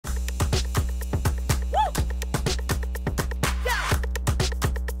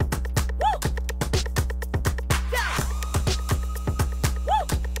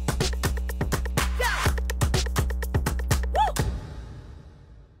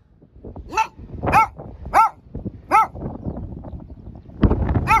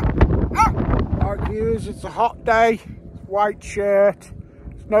because it's a hot day, white shirt,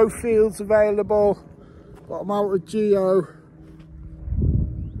 there's no fields available, but I'm out with Gio,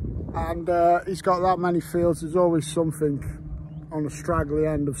 and he's got that many fields. There's always something on a straggly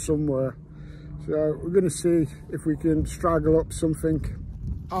end of somewhere, so we're going to see if we can straggle up something.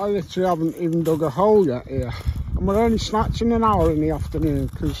 I literally haven't even dug a hole yet here, and we're only snatching an hour in the afternoon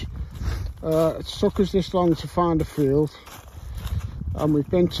because it took us this long to find a field, and we've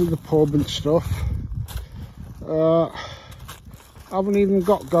been to the pub and stuff. Haven't even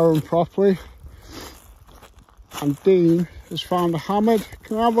got going properly, and Dean has found a hammered.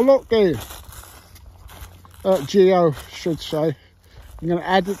 Can I have a look, Dean? Gio should say. I'm going to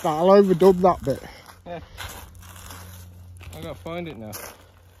edit that, I'll overdub that bit. Yeah. I gotta find it now.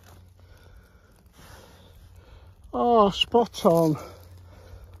 Oh, spot on.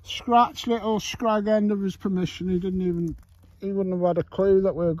 Scratch little scrag end of his permission. He wouldn't have had a clue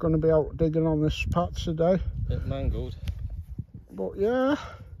that we were going to be out digging on this patch today. Bit mangled. But yeah,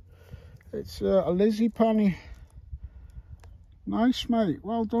 it's a Lizzie penny. Nice, mate,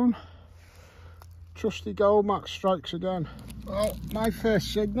 well done. Trusty Goldmax strikes again. Well, my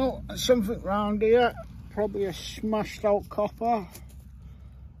first signal, something round here, probably a smashed out copper.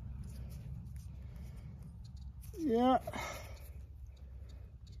 Yeah.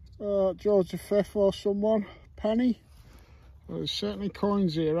 George V or someone, penny. Well, there's certainly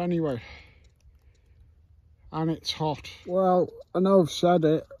coins here anyway. And it's hot. Well, I know I've said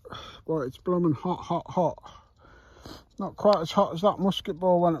it, but it's blooming hot, hot, hot. Not quite as hot as that musket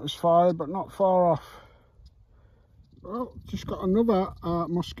ball when it was fired, but not far off. Well, just got another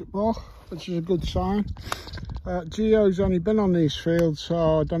musket ball, which is a good sign. Gio's only been on these fields,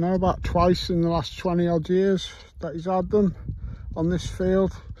 so I don't know, about twice in the last 20 odd years that he's had them on this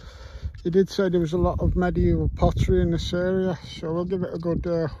field. He did say there was a lot of medieval pottery in this area, so we'll give it a good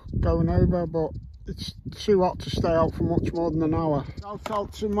going over, but it's too hot to stay out for much more than an hour. Shout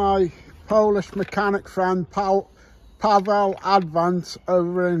out to my Polish mechanic friend Pavel Advant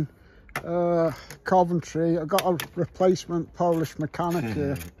over in Coventry. I got a replacement Polish mechanic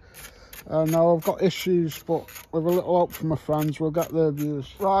here. No, I've got issues, but with a little help from my friends, we'll get their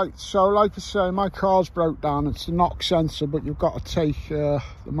views. Right, so like I say, my car's broke down. It's the knock sensor, but you've got to take the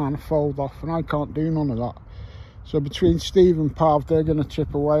manifold off, and I can't do none of that. So between Steve and Pav, they're going to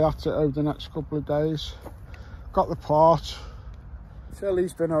chip away at it over the next couple of days. Got the part.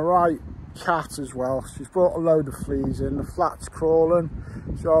 Tilly's been a right cat as well. She's brought a load of fleas in. The flat's crawling,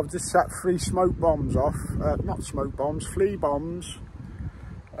 so I've just set 3 smoke bombs off. Not smoke bombs, flea bombs.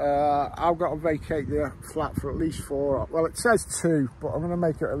 I've got to vacate the flat for at least 4. Well, it says 2, but I'm going to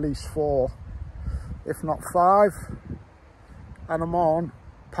make it at least 4, if not 5. And I'm on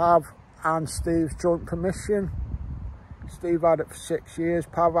Pav and Steve's joint permission. Steve had it for 6 years.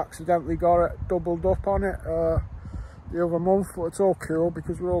 Pav accidentally got it, doubled up on it the other month, but it's all cool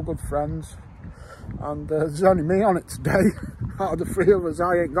because we're all good friends. And there's only me on it today. Out of the 3 of us,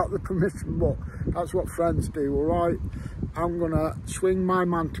 I ain't got the permission, but that's what friends do, alright? I'm gonna swing my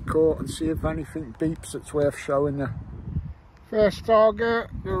Manticore and see if anything beeps that's worth showing you. First target,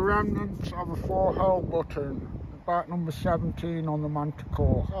 the remnants of a 4-hole button. About number 17 on the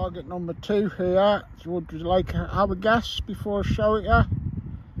Manticore. Target number 2 here. So would you like to have a guess before I show it you?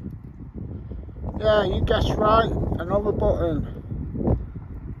 Yeah, you guessed right. Another button.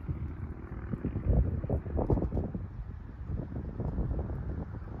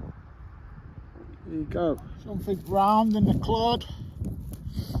 There you go. Something round in the clod.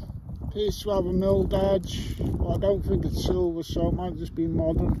 Appears to have a milled edge. Well, I don't think it's silver, so it might just be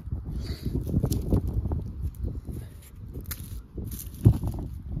modern.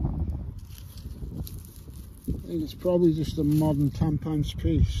 I think it's probably just a modern 10-pence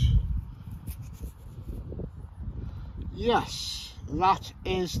piece. Yes, that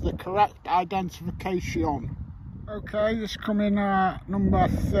is the correct identification. Okay, this come in at number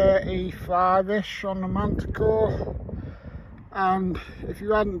 35-ish on the Manticore, and if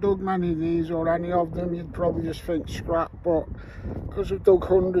you hadn't dug many of these or any of them, you'd probably just think scrap, but because we've dug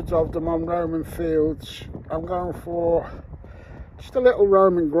hundreds of them on Roman fields, I'm going for just a little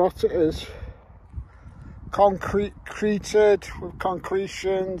Roman grot. It is concreted with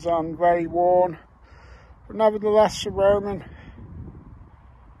concretions and very worn, but nevertheless a Roman.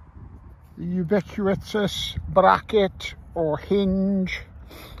 The ubiquitous bracket or hinge.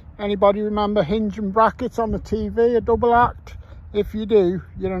 Anybody remember Hinge and Bracket on the TV, a double act? If you do,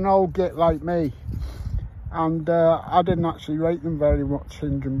 you're an old git like me. And I didn't actually rate them very much,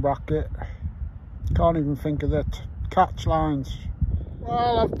 Hinge and Bracket. Can't even think of the catch lines.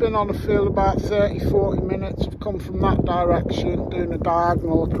 Well, I've been on the field about 30-40 minutes. I've come from that direction, doing a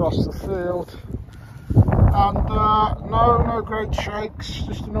diagonal across the field. And no great shakes,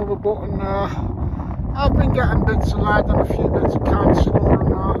 just another button there. I've been getting bits of lead and a few bits of cancer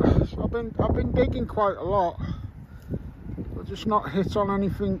and that. So I've been digging quite a lot, but just not hit on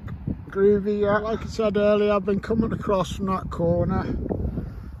anything groovy yet. Like I said earlier, I've been coming across from that corner,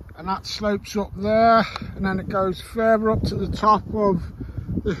 and that slopes up there, and then it goes further up to the top of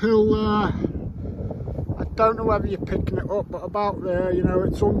the hill there. I don't know whether you're picking it up, but about there, you know,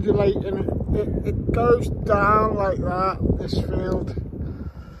 it's undulating. It goes down like that, this field,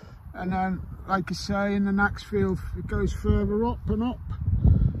 and then, like I say, in the next field it goes further up and up.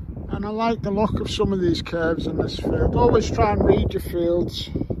 And I like the look of some of these curves in this field. Always try and read your fields.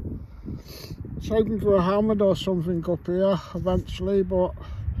 I was hoping for a hammer or something up here eventually, but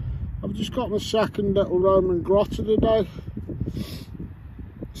I've just got my second little Roman grotto today.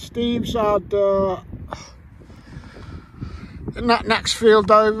 Steve's had in that next field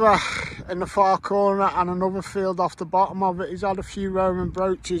over in the far corner and another field off the bottom of it, he's had a few Roman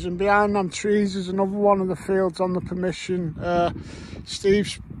brooches, and behind them trees is another one of the fields on the permission.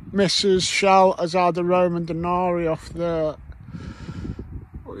 Steve's missus Shell has had a Roman denarii off there.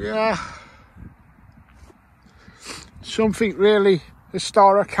 But yeah, something really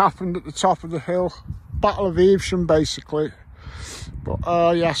historic happened at the top of the hill. Battle of Evesham basically.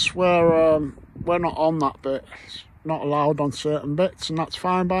 But yes, we're not on that bit. It's not allowed on certain bits, and that's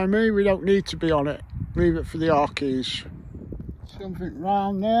fine by me. We don't need to be on it. Leave it for the Archies. Something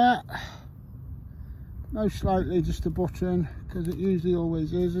round there. Most slightly just a button, because it usually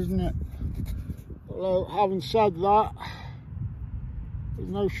always is, isn't it? Although, having said that, there's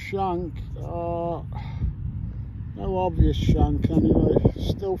no shank. No obvious shank anyway.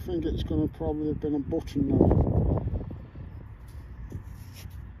 Still think it's going to probably have been a button though.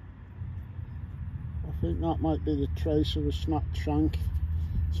 I think that might be the trace of a snapped shank.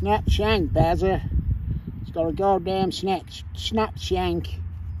 Snapped shank, Bazzer. It's got a goddamn snapped shank.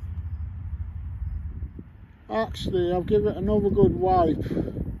 Actually, I'll give it another good wipe,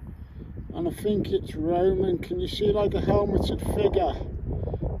 and I think it's Roman. Can you see like a helmeted figure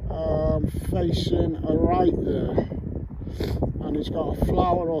facing a right there? And he's got a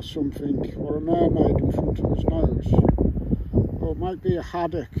flower or something, or a mermaid in front of his nose. Or it might be a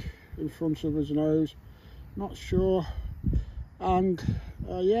haddock in front of his nose. Not sure. And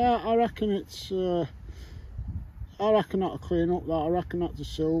yeah, I reckon it's I reckon that'll clean up that. I reckon that's a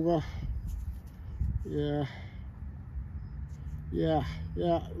silver. Yeah,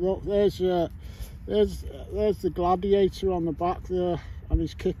 look, there's the gladiator on the back there, and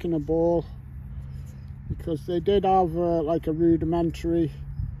he's kicking a ball, because they did have like a rudimentary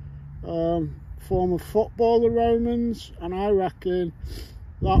form of football, the Romans, and I reckon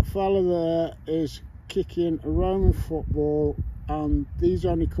that fella there is kicking a Roman football, and these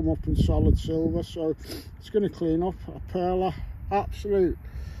only come up in solid silver, so it's going to clean up. A perla, absolute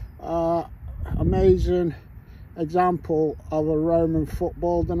amazing example of a Roman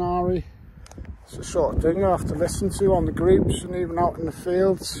football denarii. It's the sort of thing I have to listen to on the groups and even out in the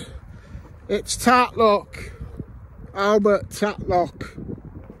fields. It's Tatlock, Albert Tatlock.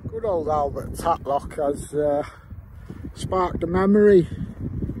 Good old Albert Tatlock has sparked a memory.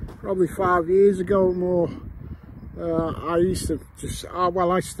 Probably 5 years ago or more. I used to just,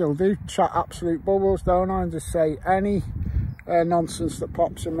 well, I still do chat absolute bubbles, don't I, and just say any nonsense that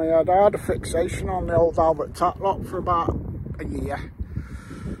pops in my head. I had a fixation on the old Albert Tatlock for about a year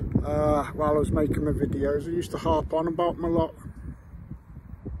while I was making my videos. I used to harp on about him a lot.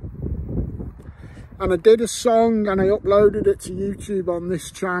 And I did a song and I uploaded it to YouTube on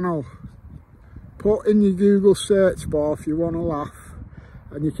this channel. Put in your Google search bar if you want to laugh,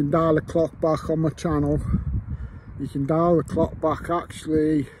 and you can dial the clock back on my channel. You can dial the clock back,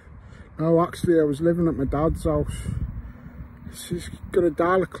 actually I was living at my dad's house. She's gonna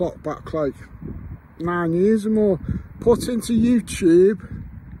dial the clock back like 9 years or more. Put into YouTube,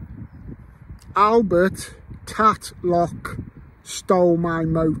 Albert Tatlock stole my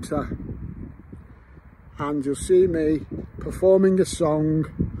motor, and you'll see me performing a song,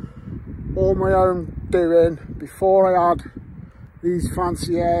 all my own doing, before I had these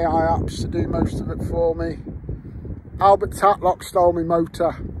fancy AI apps to do most of it for me. Albert Tatlock stole my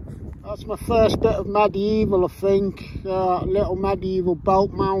motor. That's my first bit of medieval, I think. Little medieval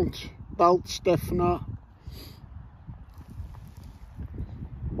belt mount, belt stiffener.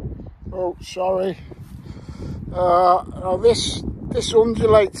 Oh, sorry. This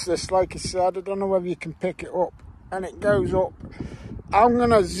undulates, this, like I said. I don't know whether you can pick it up, and it goes up. I'm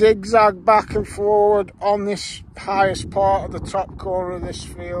gonna zigzag back and forward on this highest part of the top corner of this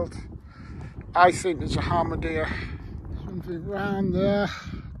field. I think there's a hammer deer. Something round there.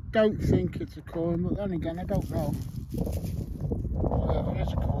 don't think it's a coin, but then again, I don't know. It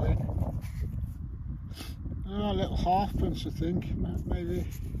is a coin. A little halfpence, I think, maybe.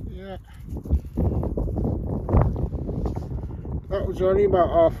 Yeah. That was only about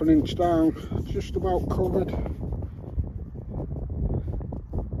half an inch down, just about covered. I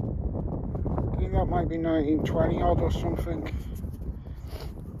think that might be 1920 odd or something.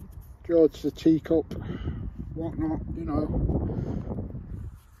 George the teacup, whatnot, you know.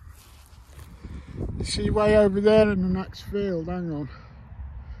 You see way over there in the next field, hang on.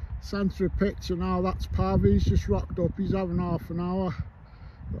 Centre of picture now, that's Pav, he's just rocked up, he's having half an hour.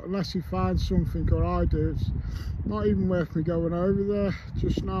 But unless he finds something, or I do, it's not even worth me going over there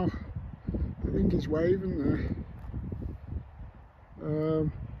just now. I think he's waving there.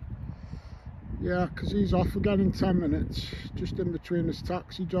 Yeah, because he's off again in 10 minutes, just in between his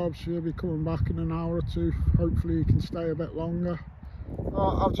taxi jobs, so he'll be coming back in an hour or two. Hopefully he can stay a bit longer.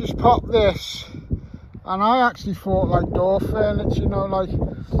 I've just popped this, and I actually thought like door furniture, you know, like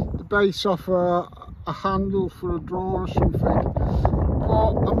the base off a handle for a drawer or something.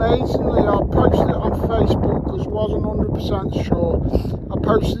 But amazingly, I posted it on Facebook because I wasn't 100% sure. I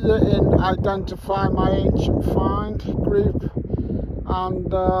posted it in Identify My Ancient Find group,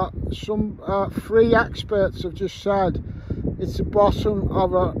 and some 3 experts have just said it's the bottom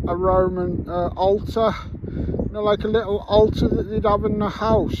of a Roman altar, you know, like a little altar that they'd have in the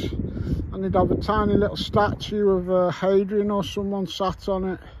house, and they'd have a tiny little statue of Hadrian or someone sat on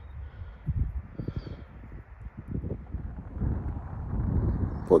it.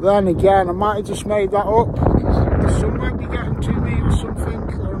 But then again, I might have just made that up, because the sun might be getting to me or something,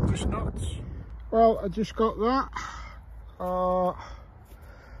 or I'm just nuts. Well, I just got that.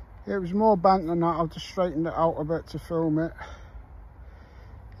 It was more bent than that. I've just straightened it out a bit to film it.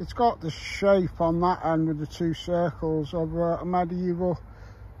 It's got the shape on that end with the 2 circles of a medieval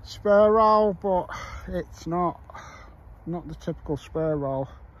spare rowel, but it's not the typical spare rowel.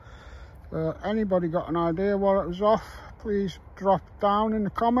 Anybody got an idea what it was off? Please drop down in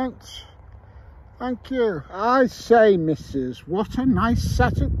the comments. Thank you. I say, missus, what a nice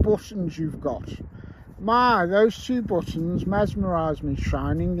set of buttons you've got. My, those 2 buttons mesmerise me,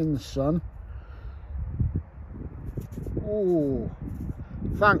 shining in the sun. Oh,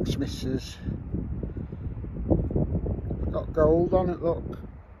 thanks, missus. Got gold on it, look.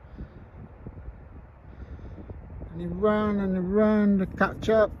 And you run to catch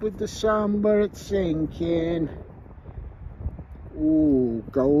up with the sun, but it's sinking. Ooh,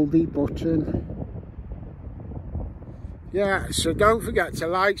 goldy button. Yeah, so don't forget to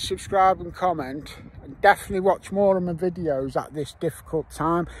like, subscribe and comment, and definitely watch more of my videos at this difficult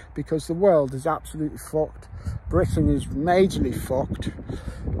time, because the world is absolutely fucked. Britain is majorly fucked.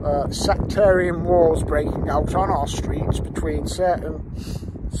 Sectarian wars breaking out on our streets between certain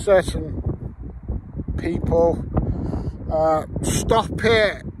people. Stop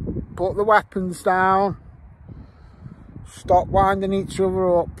it, put the weapons down. Stop winding each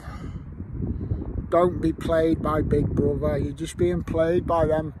other up. Don't be played by Big Brother. You're just being played by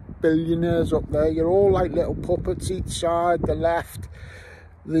them billionaires up there. You're all like little puppets each side, the left,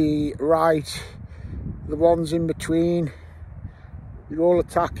 the right, the ones in between. You're all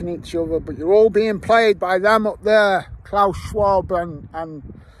attacking each other, but you're all being played by them up there. Klaus Schwab and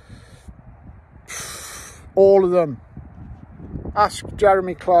all of them. Ask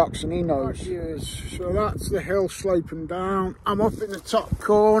Jeremy Clarkson, he knows. So that's the hill sloping down. I'm up in the top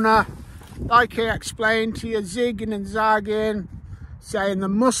corner. Like I explained to you, zigging and zagging, saying there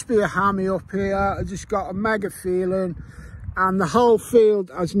must be a hammy up here. I just got a mega feeling. And the whole field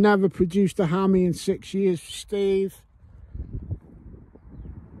has never produced a hammy in 6 years for Steve.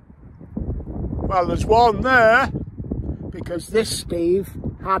 Well, there's one there, because this Steve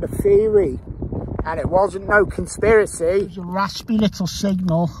had a theory. And it wasn't no conspiracy. It was a raspy little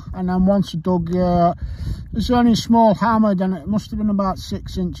signal, and then once I dug, it's only a small hammer, and it must have been about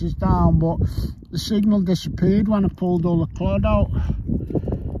 6 inches down, but the signal disappeared when I pulled all the clod out.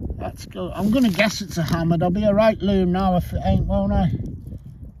 Let's go. I'm going to guess it's a hammer. There'll be a right loom now if it ain't, won't I?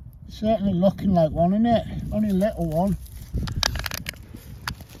 Certainly looking like one, isn't it? Only a little one.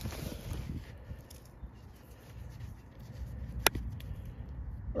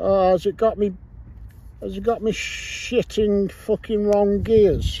 Oh, has it got me shitting fucking wrong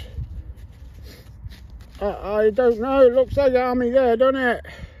gears? I don't know. It looks like a hammy there, doesn't it?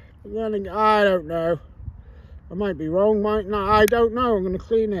 But then again, I don't know. I might be wrong, might not. I don't know. I'm going to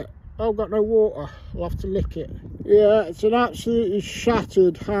clean it. I've got no water. I'll have to lick it. Yeah, it's an absolutely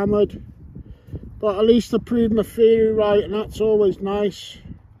shattered, hammered. But at least I proved my theory right, and that's always nice.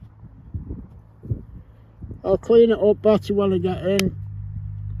 I'll clean it up better when I get in.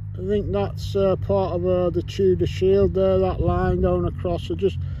 I think that's part of the Tudor shield there, that line going across. So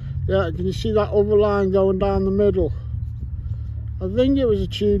just, yeah, can you see that other line going down the middle? I think it was a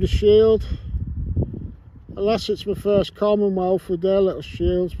Tudor shield, unless it's my first Commonwealth with their little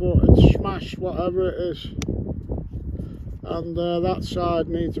shields, but it's smashed whatever it is. And that side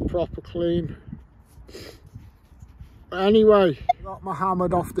needs a proper clean. Anyway, got my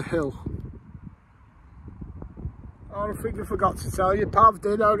hammered off the hill. Oh, I think I forgot to tell you, Pav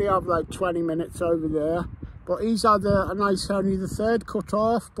did only have like 20 minutes over there, but he's had a nice Henry III cut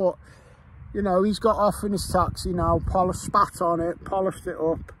off, but you know, he's got off in his taxi now, spat on it, polished it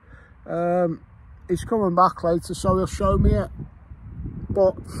up. He's coming back later, so he'll show me it.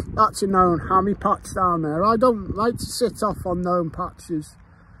 But that's a known hammy patch down there. I don't like to sit off on known patches.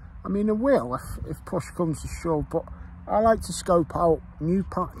 I mean, I will if push comes to shove, but I like to scope out new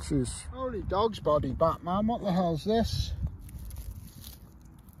patches. Holy dog's body, Batman, what the hell's this?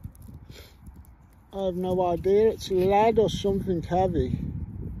 I have no idea, it's lead or something heavy.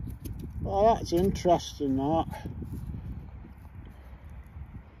 Oh, that's interesting, that.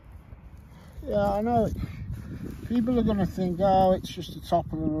 Yeah, I know people are going to think, oh, it's just the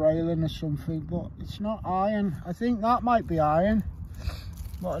top of the railing or something, but it's not iron. I think that might be iron,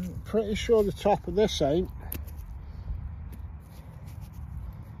 but I'm pretty sure the top of this ain't.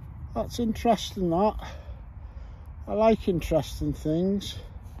 That's interesting, that. I like interesting things.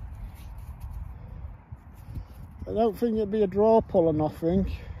 I don't think it'd be a draw pull or nothing,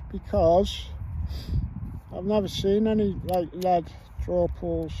 because I've never seen any like lead draw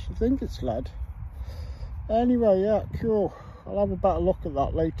pulls. I think it's lead. Anyway, yeah, cool. I'll have a better look at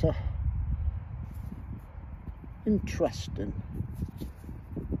that later. Interesting.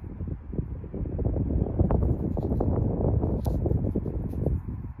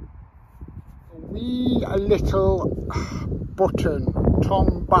 A little button,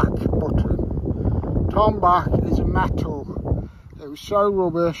 Tomback button. Tomback is a metal. It was so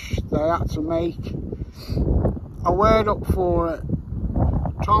rubbish they had to make a word up for it.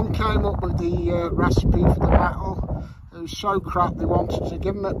 Tom came up with the recipe for the metal. It was so crap they wanted to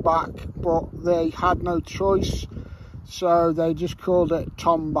give him it back, but they had no choice, so they just called it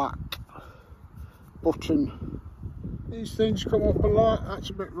Tomback button. These things come up a lot.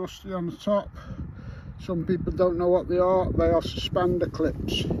 That's a bit rusty on the top. Some people don't know what they are. They are suspender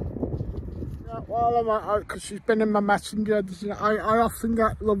clips. Yeah, while I'm at, because she's been in my messenger, I often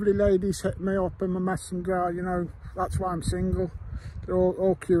get lovely ladies hit me up in my messenger, you know, that's why I'm single. They're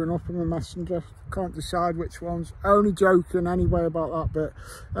all queuing up in my messenger. Can't decide which ones. Only joking anyway about that bit.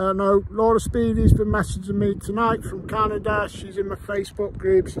 No, Laura Speedy's been messaging me tonight from Canada. She's in my Facebook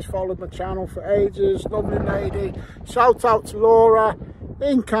group. She's followed my channel for ages. Lovely lady. Shout out to Laura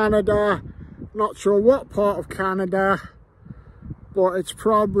in Canada. Not sure what part of Canada, but it's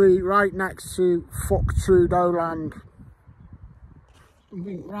probably right next to fuck Trudeau land.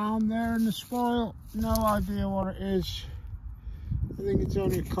 Something round there in the spoil. No idea what it is. I think it's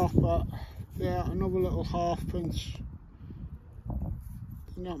only a copper. Yeah, another little halfpence.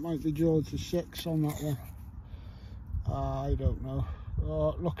 And that might be George VI on that one. I don't know.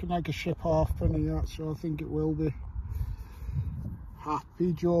 Looking like a ship halfpenny, that, so I think it will be.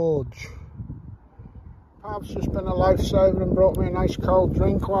 Happy George. Pav's just been a lifesaver and brought me a nice cold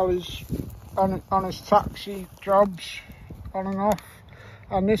drink while he's on his taxi jobs, on and off.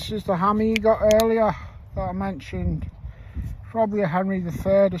 And this is the hammy he got earlier that I mentioned. Probably a Henry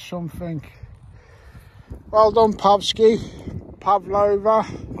III or something. Well done, Pavsky. Pavlova.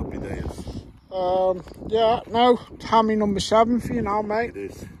 Happy days. Yeah, no, hammy number 7 for you now, mate.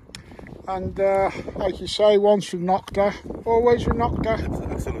 It is. And like you say, once you've knocked her, always you've knocked her.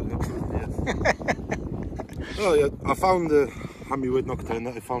 Excellent, yes. Well, yeah, I found the hammy with Nocta and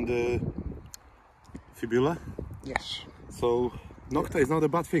I found the fibula. Yes. So Nocta is not a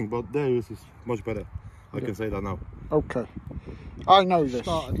bad thing, but Deus is much better. I can say that now. Okay. I know this.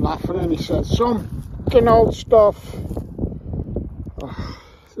 Started laughing and he said, some fucking old stuff. Oh,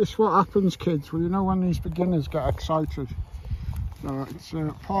 this is what happens, kids. Well, you know when these beginners get excited. No, it's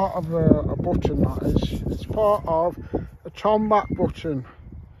part of a button, that is. It's part of a Tomback button.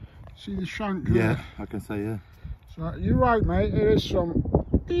 See the shank there? Yeah, I can say, yeah. So you're right, mate. It is some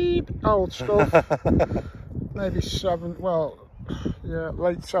deep old stuff. Maybe late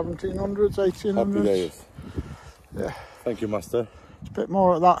 1700s, 1800s. Happy days. Yeah. Thank you, master. It's a bit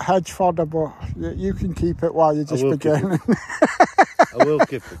more of that hedge fodder, but you can keep it while you're just beginning. I will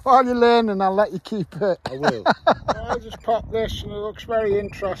keep it. While you're learning, I'll let you keep it. I will. I'll just pop this and it looks very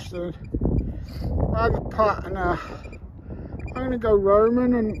interesting. I have a pattern. I'm going to go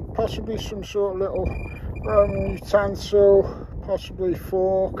Roman and possibly some sort of little Roman utensil, possibly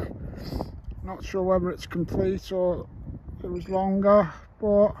fork. Not sure whether it's complete or it was longer,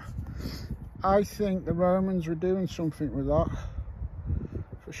 but I think the Romans were doing something with that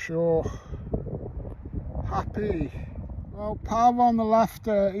for sure. Happy. Well, Pav on the left,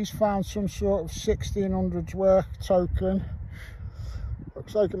 he's found some sort of 1600s work token.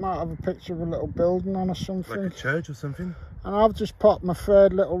 Looks like it might have a picture of a little building on or something. Like a church or something. And I've just popped my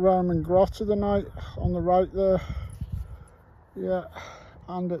third little Roman grot of the night on the right there. Yeah,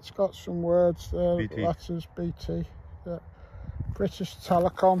 and it's got some words there, BT. letters, BT. Yeah. British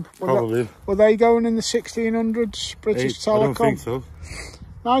Telecom. Probably. Were they going in the 1600s, British Telecom? I don't think so.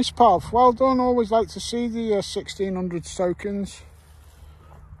 Nice, Pav. Well done. Always like to see the 1600s tokens.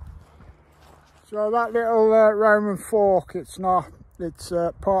 So that little Roman fork, it's not. It's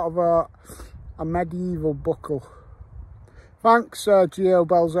part of a medieval buckle. Thanks, Gio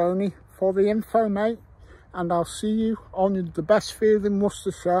Belzoni, for the info, mate. And I'll see you on the best field in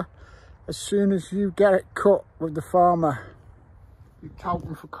Worcestershire as soon as you get it cut with the farmer. You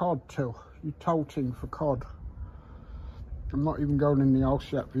touting for cod too. You touting for cod. I'm not even going in the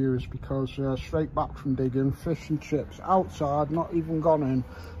house yet, viewers, because straight back from digging, fish and chips outside, not even gone in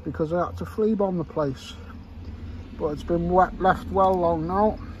because I had to flea bomb the place. But it's been left well long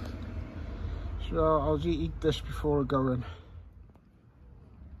now, so I'll eat this before I go in.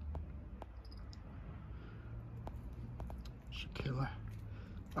 It's a killer,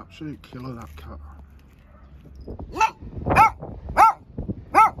 absolute killer, that cat.